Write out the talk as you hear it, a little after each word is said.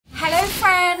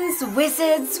Goblins,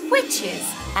 wizards,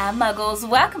 witches, and muggles.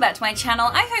 Welcome back to my channel.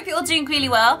 I hope you're all doing really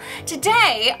well.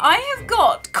 Today, I have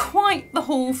got quite the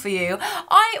haul for you.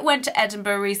 I went to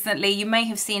Edinburgh recently. You may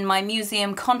have seen my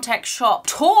museum context shop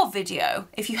tour video.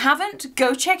 If you haven't,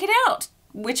 go check it out.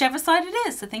 Whichever side it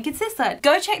is, I think it's this side.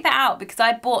 Go check that out because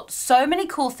I bought so many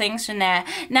cool things from there.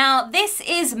 Now, this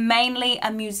is mainly a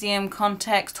museum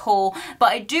context haul,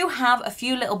 but I do have a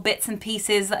few little bits and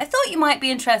pieces that I thought you might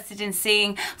be interested in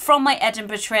seeing from my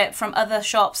Edinburgh trip, from other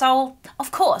shops. I'll,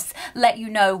 of course, let you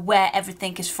know where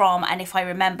everything is from and if I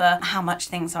remember how much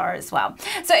things are as well.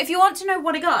 So if you want to know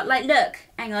what I got, like, look,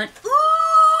 hang on.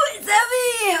 Ooh, it's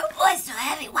heavy! Oh, it's so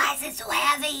heavy. Why is it so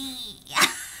heavy?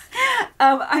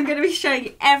 I'm going to be showing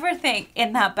you everything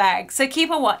in that bag, so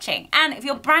keep on watching. And if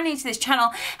you're brand new to this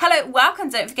channel, hello, welcome.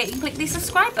 Don't forget you can click the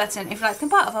subscribe button if you'd like to become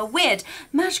part of our weird,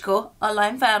 magical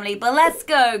online family. But let's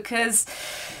go, because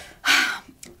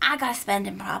I got a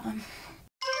spending problem.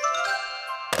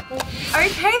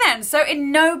 Okay then, so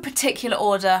in no particular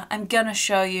order, I'm gonna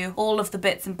show you all of the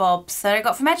bits and bobs that I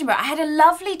got from Edinburgh. I had a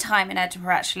lovely time in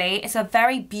Edinburgh actually. It's a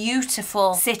very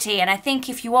beautiful city, and I think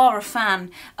if you are a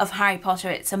fan of Harry Potter,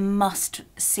 it's a must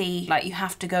see, like you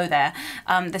have to go there.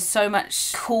 There's so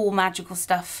much cool magical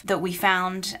stuff that we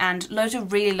found, and loads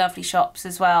of really lovely shops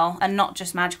as well, and not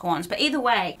just magical ones. But either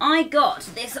way, I got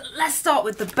this, let's start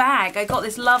with the bag. I got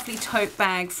this lovely tote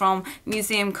bag from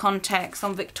Museum Context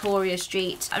on Victoria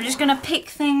Street. I'm just gonna pick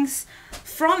things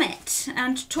from it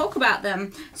and talk about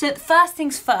them. So first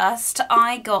things first,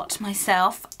 I got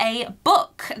myself a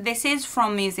book. This is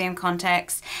from Museum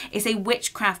Context. It's a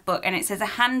witchcraft book and it says a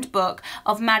handbook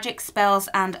of magic spells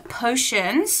and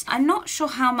potions. I'm not sure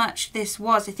how much this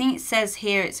was. I think it says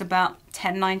here it's about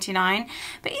 $10.99,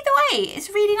 but either way, it's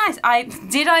really nice.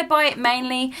 Did I buy it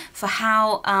mainly for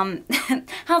how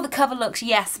how the cover looks?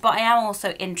 Yes, but I am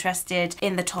also interested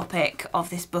in the topic of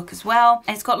this book as well.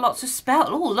 And it's got lots of spells.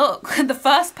 Oh look, the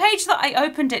first page that I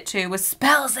opened it to was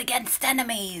spells against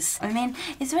enemies. I mean,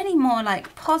 is there any more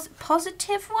like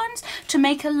positive ones? To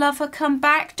make a lover come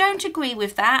back? Don't agree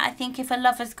with that. I think if a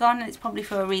lover's gone, it's probably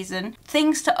for a reason.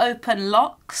 Things to open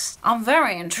locks. I'm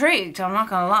very intrigued, I'm not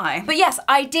gonna lie. But yes,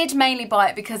 I did mainly buy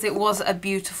it because it was a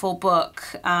beautiful book,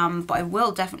 but I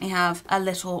will definitely have a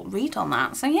little read on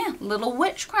that. So yeah, little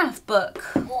witchcraft book.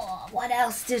 Whoa, what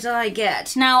else did I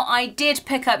get? Now, I did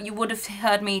pick up, you would have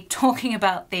heard me talking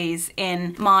about these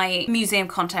in my Museum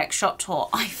Context shop tour.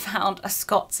 I found a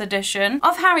Scots edition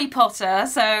of Harry Potter,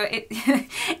 so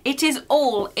it is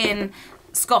all in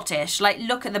Scottish. Like,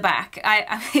 look at the back.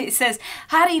 It says,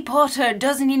 Harry Potter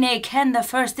doesn't he nae ken the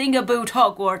first thing about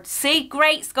Hogwarts. See,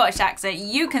 great Scottish accent.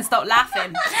 You can stop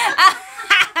laughing.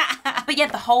 But yeah,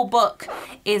 the whole book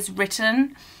is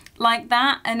written like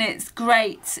that, and it's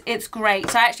great. It's great.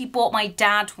 So I actually bought my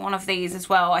dad one of these as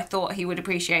well. I thought he would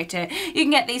appreciate it. You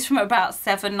can get these from about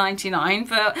 $7.99,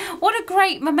 but what a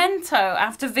great memento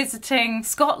after visiting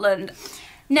Scotland.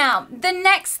 Now, the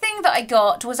next thing that I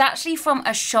got was actually from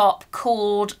a shop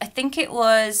called, I think it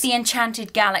was the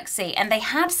Enchanted Galaxy, and they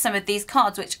had some of these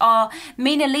cards, which are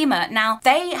MinaLima. Now,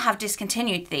 they have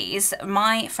discontinued these.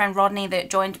 My friend Rodney that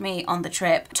joined me on the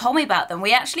trip told me about them.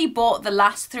 We actually bought the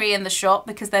last 3 in the shop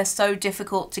because they're so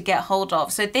difficult to get hold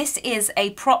of. So this is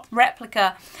a prop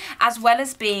replica as well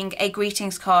as being a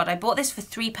greetings card. I bought this for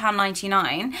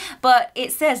 £3.99, but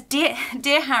it says, Dear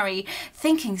Harry,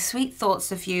 thinking sweet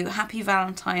thoughts of you. Happy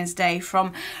Valentine's Day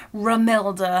from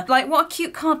Romilda. Like, what a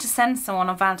cute card to send someone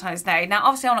on Valentine's Day. Now,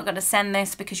 obviously, I'm not going to send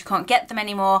this because you can't get them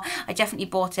anymore. I definitely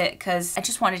bought it because I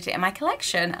just wanted it in my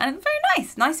collection, and it's very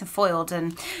nice and foiled.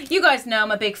 And you guys know I'm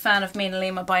a big fan of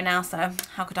MinaLima by now, so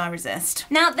how could I resist?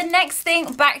 Now, the next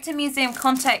thing, back to Museum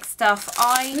Context stuff,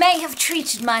 I may have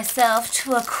treated myself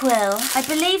to a quill. I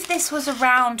believe this was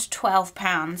around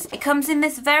 £12. It comes in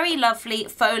this very lovely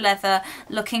faux leather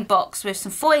looking box with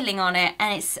some foiling on it,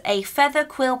 and it's a feather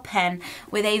quill pen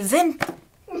with a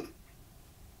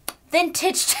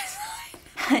vintage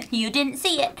design. You didn't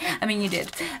see it. I mean, you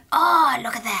did. Oh,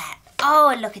 look at that.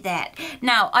 Oh, look at that.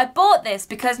 Now, I bought this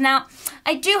because now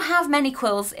I do have many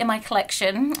quills in my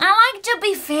collection. I like to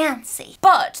be fancy,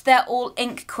 but they're all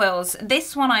ink quills.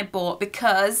 This one I bought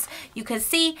because you can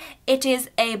see it is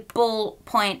a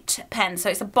ballpoint pen. So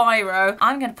it's a biro.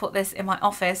 I'm going to put this in my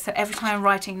office. So every time I'm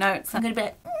writing notes, I'm going to be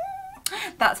like,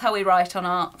 that's how we write on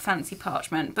our fancy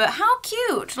parchment. But how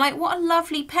cute. Like, what a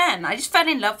lovely pen. I just fell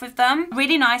in love with them.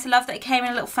 Really nice. I love that it came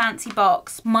in a little fancy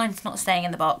box. Mine's not staying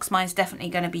in the box. Mine's definitely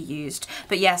going to be used.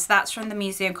 But yes, that's from the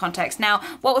Museum Context. Now,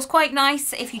 what was quite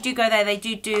nice, if you do go there, they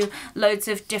do loads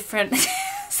of different...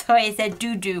 Sorry, I said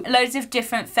doo-doo. Loads of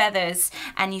different feathers,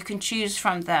 and you can choose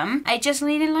from them. I just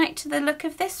really liked the look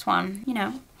of this one, you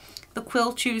know. The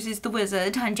quill chooses the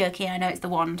wizard. I'm joking, I know it's the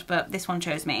wand, but this one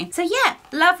chose me. So yeah,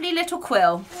 lovely little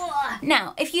quill.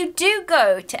 Now, if you do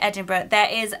go to Edinburgh, there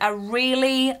is a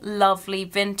really lovely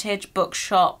vintage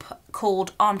bookshop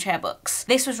called Armchair Books.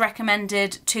 This was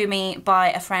recommended to me by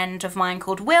a friend of mine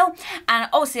called Will, and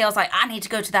obviously I was like, I need to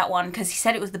go to that one because he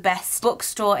said it was the best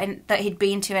bookstore that he'd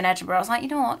been to in Edinburgh. I was like, you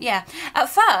know what, yeah. At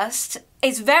first,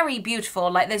 it's very beautiful,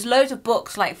 like there's loads of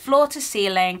books like floor to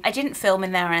ceiling. I didn't film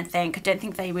in there or anything, I don't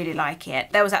think they really like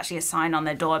it. There was actually a sign on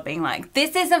their door being like,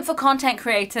 this isn't for content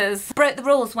creators. Broke the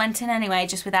rules, went in anyway,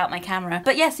 just without my camera.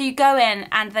 But yeah, so you go in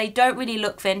and they don't really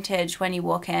look vintage when you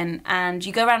walk in, and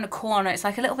you go around a corner, it's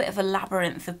like a little bit of a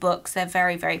labyrinth of books. They're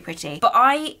very, very pretty. But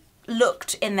I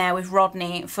looked in there with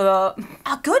Rodney for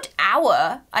a good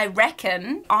hour, I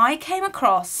reckon. I came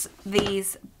across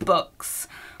these books.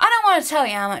 I don't want to tell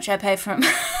you how much I paid for them.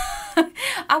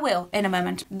 I will in a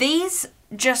moment. These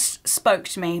just spoke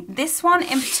to me. This one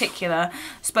in particular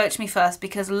spoke to me first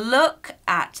because look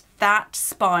at that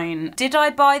spine. Did I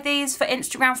buy these for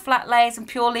Instagram flat lays and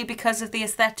purely because of the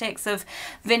aesthetics of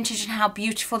vintage and how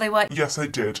beautiful they were? Yes, I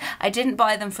did. I didn't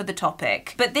buy them for the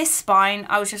topic, but this spine,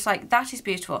 I was just like, that is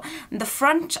beautiful. And the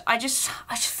front, I just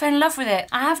fell in love with it.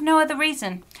 I have no other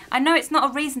reason. I know it's not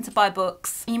a reason to buy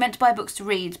books. You meant to buy books to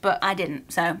read, but I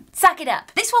didn't, so suck it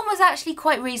up. This one was actually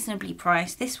quite reasonably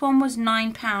priced. This one was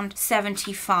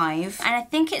 £9.75, and I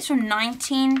think it's from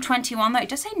 1921, though it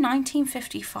does say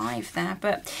 1955 there,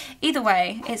 but either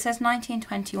way, it says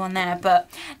 1921 there, but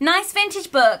nice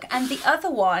vintage book. And the other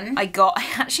one I got, I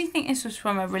actually think this was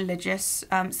from a religious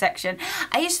section.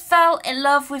 I just fell in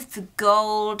love with the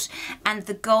gold and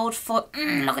the gold for,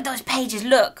 look at those pages,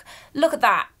 look at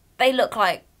that. They look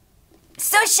like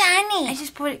so shiny. I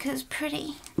just bought it because it's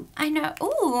pretty. I know,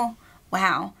 ooh,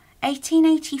 wow,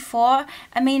 1884.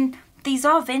 I mean, these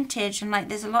are vintage and like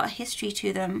there's a lot of history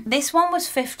to them. This one was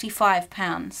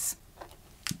 £55.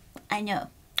 I know.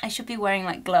 I should be wearing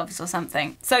like gloves or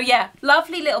something. So yeah,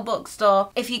 lovely little bookstore.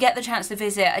 If you get the chance to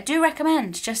visit, I do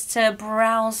recommend just to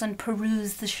browse and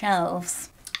peruse the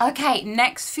shelves. Okay,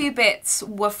 next few bits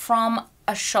were from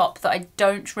a shop that I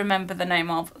don't remember the name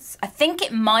of. I think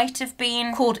it might have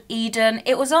been called Eden.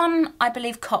 It was on, I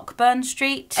believe, Cockburn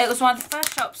Street. It was one of the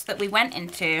first shops that we went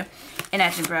into in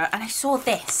Edinburgh, and I saw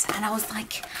this and I was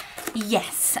like,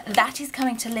 yes, that is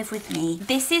coming to live with me.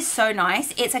 This is so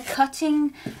nice. It's a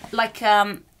cutting, like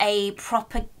a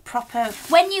proper,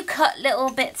 when you cut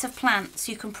little bits of plants,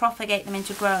 you can propagate them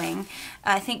into growing.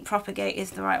 I think propagate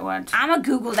is the right word. I'm gonna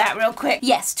Google that real quick.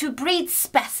 Yes, to breed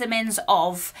specimens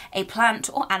of a plant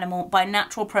or animal by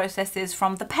natural processes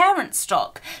from the parent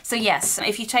stock. So yes,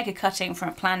 if you take a cutting from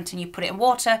a plant and you put it in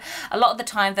water, a lot of the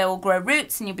time they will grow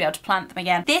roots and you'll be able to plant them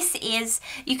again. This is,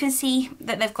 you can see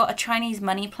that they've got a Chinese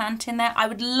money plant in there. I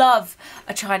would love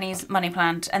a Chinese money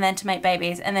plant and then to make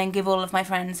babies and then give all of my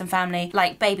friends and family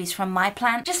like babies from my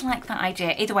plant. Just like that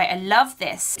idea. Either way, I love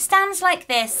this. It stands like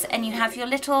this and you have your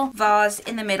little vase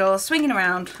in the middle swinging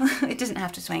around. It doesn't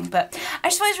have to swing, but I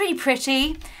just thought it was really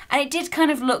pretty and it did kind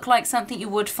of look like something you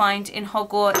would find in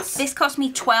Hogwarts. This cost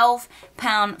me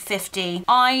 £12.50.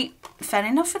 I fell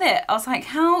in love with it. I was like,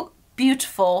 how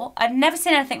beautiful. I'd never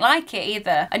seen anything like it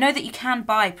either. I know that you can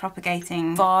buy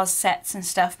propagating vase sets and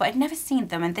stuff, but I'd never seen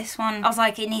them, and this one, I was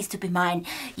like, it needs to be mine.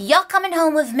 You're coming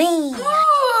home with me.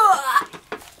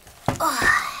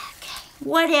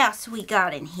 What else we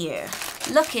got in here?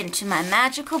 Look into my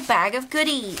magical bag of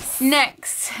goodies.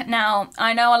 Next, now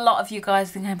I know a lot of you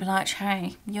guys are going to be like,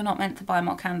 hey, you're not meant to buy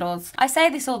more candles. I say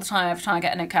this all the time every time I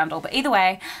get a new candle, but either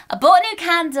way, I bought a new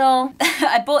candle.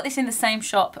 I bought this in the same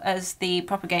shop as the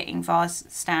propagating vase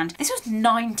stand. This was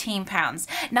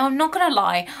 £19. Now I'm not gonna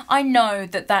lie, I know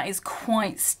that that is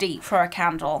quite steep for a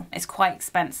candle. It's quite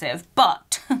expensive,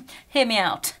 but hear me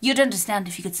out. You'd understand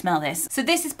if you could smell this. So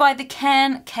this is by the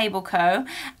Cairn Cable Co.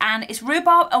 and it's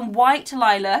rhubarb and white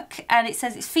lilac, and it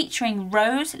says it's featuring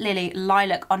rose, lily,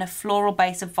 lilac on a floral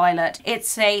base of violet.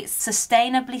 It's a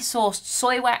sustainably sourced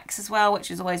soy wax as well, which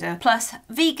is always a plus,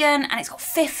 vegan, and it's got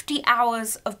 50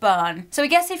 hours of burn. So I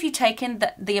guess if you take in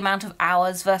the amount of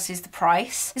hours versus the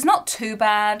price, it's not too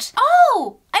bad.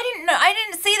 Oh! I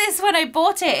didn't see this when I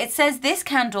bought it. It says this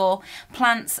candle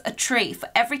plants a tree. For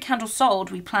every candle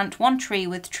sold, we plant one tree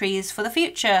with trees for the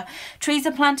future. Trees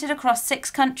are planted across 6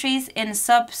 countries in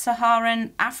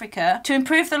sub-Saharan Africa to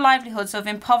improve the livelihoods of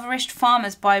impoverished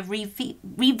farmers by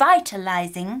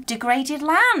revitalizing degraded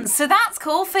lands. So that's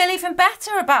cool. Feel even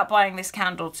better about buying this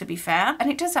candle, to be fair. And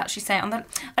it does actually say it on the...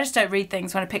 I just don't read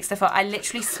things when I pick stuff up. I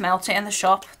literally smelt it in the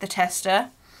shop, the tester.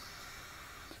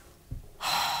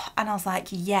 And I was like,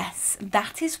 yes,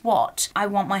 that is what I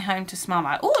want my home to smell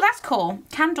like. Oh, that's cool.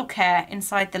 Candle care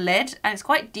inside the lid, and it's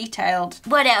quite detailed.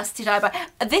 What else did I buy?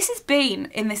 This has been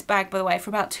in this bag, by the way, for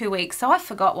about 2 weeks, so I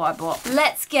forgot what I bought.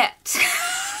 Let's get...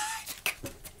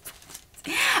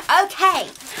 Okay,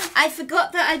 I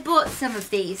forgot that I bought some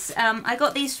of these. I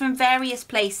got these from various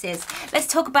places. Let's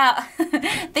talk about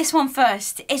this one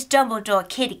first. It's Dumbledore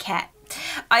Kitty Cat.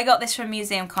 I got this from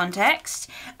Museum Context.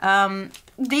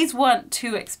 These weren't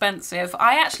too expensive.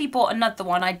 I actually bought another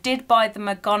one. I did buy the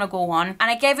McGonagall one, and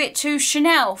I gave it to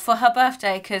Chanel for her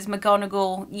birthday because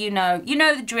McGonagall, you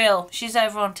know the drill. She's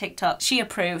over on TikTok. She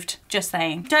approved, just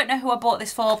saying. Don't know who I bought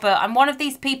this for, but I'm one of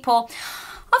these people.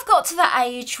 I've got to that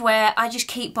age where I just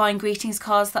keep buying greetings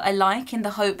cards that I like in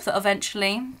the hope that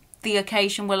eventually the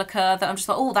occasion will occur that I'm just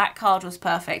like, oh, that card was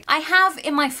perfect. I have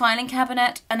in my filing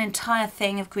cabinet an entire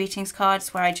thing of greetings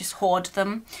cards where I just hoard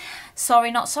them. Sorry,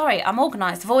 not sorry. I'm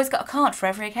organised. I've always got a card for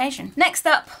every occasion. Next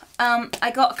up, I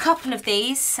got a couple of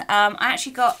these. I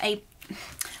actually got a...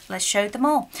 Let's show them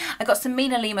all. I got some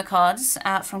MinaLima cards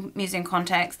from Museum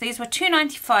Context. These were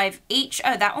 $2.95 each.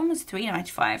 Oh, that one was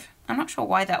 $3.95. I'm not sure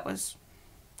why that was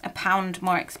 £1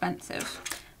 more expensive,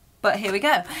 but here we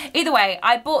go. Either way,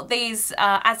 I bought these,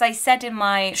 as I said in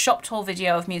my shop tour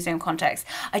video of Museum Context,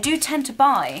 I do tend to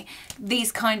buy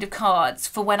these kind of cards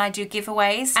for when I do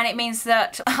giveaways, and it means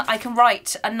that I can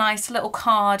write a nice little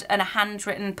card and a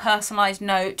handwritten personalised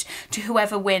note to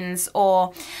whoever wins,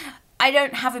 or I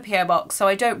don't have a PO box, so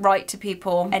I don't write to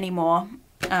people anymore.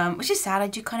 Which is sad, I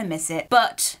do kind of miss it.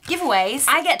 But giveaways,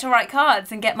 I get to write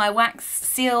cards and get my wax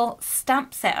seal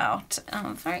stamp set out.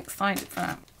 I'm very excited for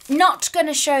that. Not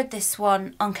gonna show this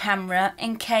one on camera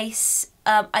in case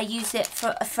I use it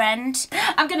for a friend.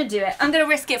 I'm gonna do it. I'm gonna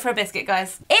risk it for a biscuit,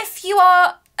 guys. If you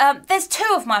are... there's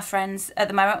two of my friends at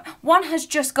the moment. One has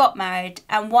just got married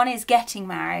and one is getting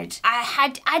married.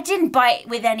 I didn't buy it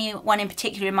with anyone in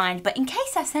particular in mind, but in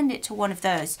case I send it to one of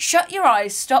those, shut your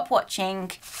eyes, stop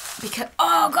watching, because,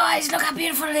 oh guys, look how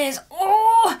beautiful it is.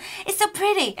 Oh, it's so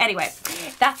pretty. Anyway,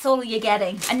 that's all you're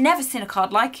getting. I've never seen a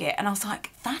card like it, and I was like,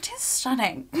 that is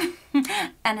stunning.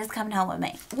 And it's coming home with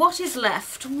me. What is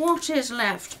left? What is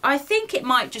left? I think it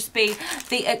might just be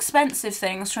the expensive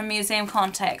things from Museum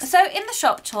Context. So in the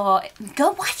shop tour,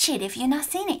 go watch it if you've not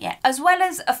seen it yet. As well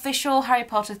as official Harry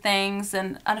Potter things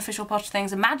and unofficial Potter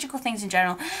things and magical things in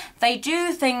general, they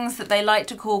do things that they like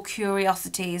to call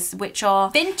curiosities, which are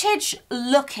vintage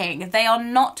looking. They are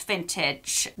not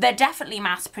vintage. They're definitely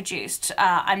mass produced.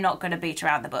 I'm not going to beat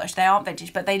around the bush. They aren't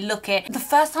vintage, but they look it. The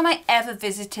first time I ever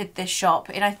visited this shop,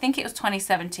 and I think it was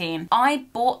 2017, I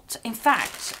bought, in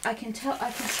fact, I can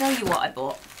show you what I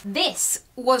bought. This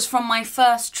was from my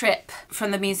first trip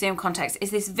from the Museum Context. Is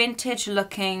this vintage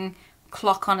looking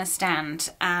clock on a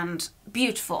stand, and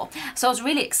beautiful. So I was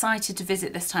really excited to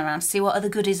visit this time around, see what other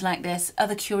goodies like this,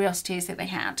 other curiosities that they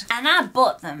had. And I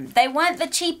bought them. They weren't the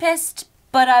cheapest,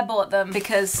 but I bought them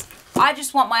because I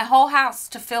just want my whole house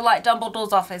to feel like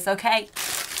Dumbledore's office, okay?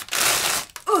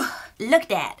 Ooh, look at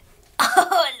that.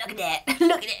 Oh, look at that.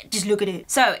 Look at it. Just look at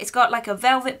it. So it's got like a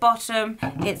velvet bottom,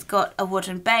 it's got a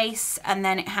wooden base, and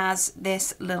then it has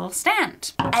this little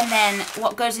stand. And then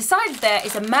what goes inside of there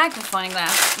is a magnifying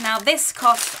glass. Now this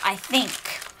costs, I think,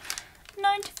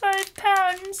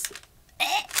 £95.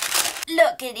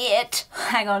 Look at it.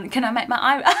 Hang on, can I make my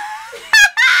eye?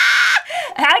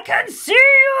 I can see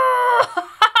you.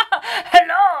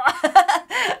 Hello.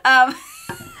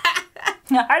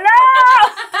 Hello.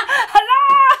 Hello.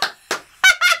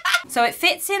 So it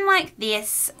fits in like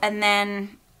this, and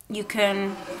then you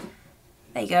can,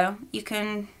 there you go, you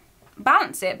can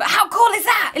balance it. But how cool is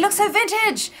that? It looks so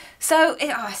vintage. So,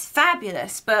 it's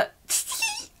fabulous, but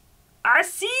I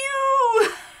see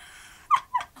you.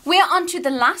 We're on to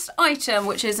the last item,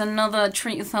 which is another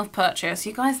treat yourself purchase.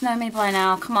 You guys know me by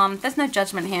now, come on, there's no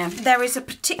judgment here. There is a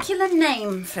particular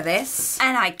name for this,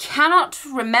 and I cannot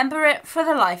remember it for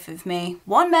the life of me.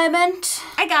 One moment,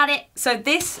 I got it. So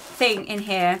this thing in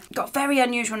here got a very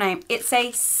unusual name. It's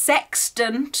a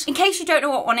sextant. In case you don't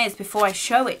know what one is before I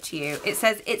show it to you, it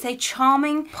says it's a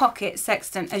charming pocket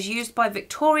sextant as used by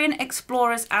Victorian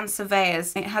explorers and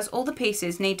surveyors. It has all the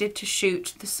pieces needed to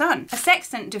shoot the sun. A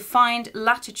sextant defined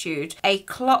latitude, a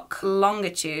clock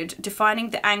longitude, defining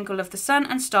the angle of the sun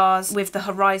and stars with the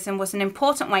horizon, was an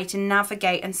important way to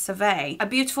navigate and survey. A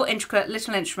beautiful, intricate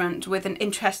little instrument with an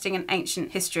interesting and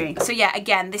ancient history. So yeah,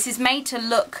 again, this is made to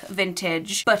look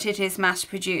vintage, but it is mass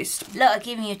produced. Look, I'm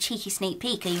giving you a cheeky sneak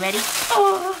peek. Are you ready?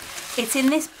 Oh, it's in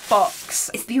this box.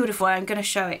 It's beautiful. I'm going to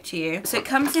show it to you. So it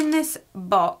comes in this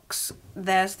box.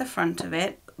 There's the front of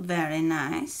it. Very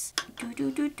nice.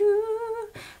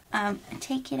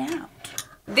 Take it out.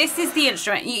 this is the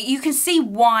instrument. You can see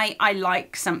why I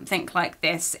like something like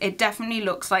this. It definitely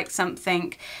looks like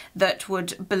something that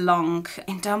would belong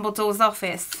in Dumbledore's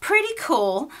office. Pretty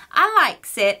cool. I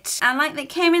likes it. I like that it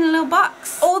came in a little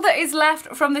box. All that is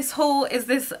left from this haul is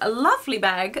this lovely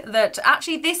bag that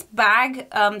actually this bag,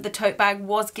 the tote bag,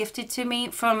 was gifted to me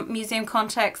from Museum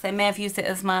Context. They may have used it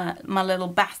as my little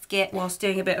basket whilst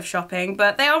doing a bit of shopping,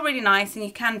 but they are really nice and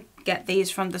you can get these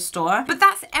from the store. But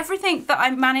that's everything that I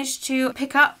managed to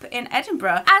pick up in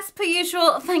Edinburgh. As per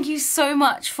usual, thank you so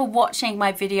much for watching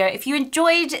my video. If you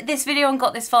enjoyed this video and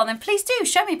got this far, then please do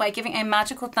show me by giving a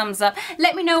magical thumbs up.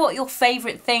 Let me know what your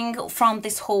favourite thing from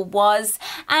this haul was.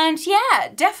 And yeah,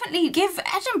 definitely give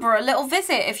Edinburgh a little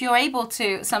visit if you're able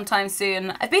to sometime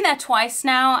soon. I've been there twice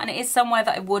now and it is somewhere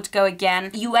that I would go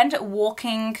again. You end up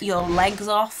walking your legs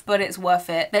off, but it's worth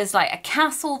it. There's like a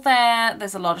castle there,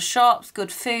 there's a lot of shops,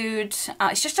 good food.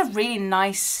 It's just a really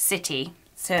nice city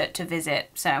to visit.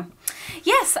 So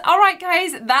yes, all right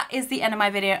guys, that is the end of my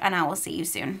video and I will see you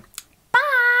soon.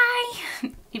 Bye.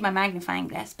 Need my magnifying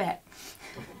glass bit.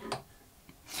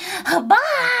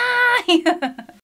 Bye.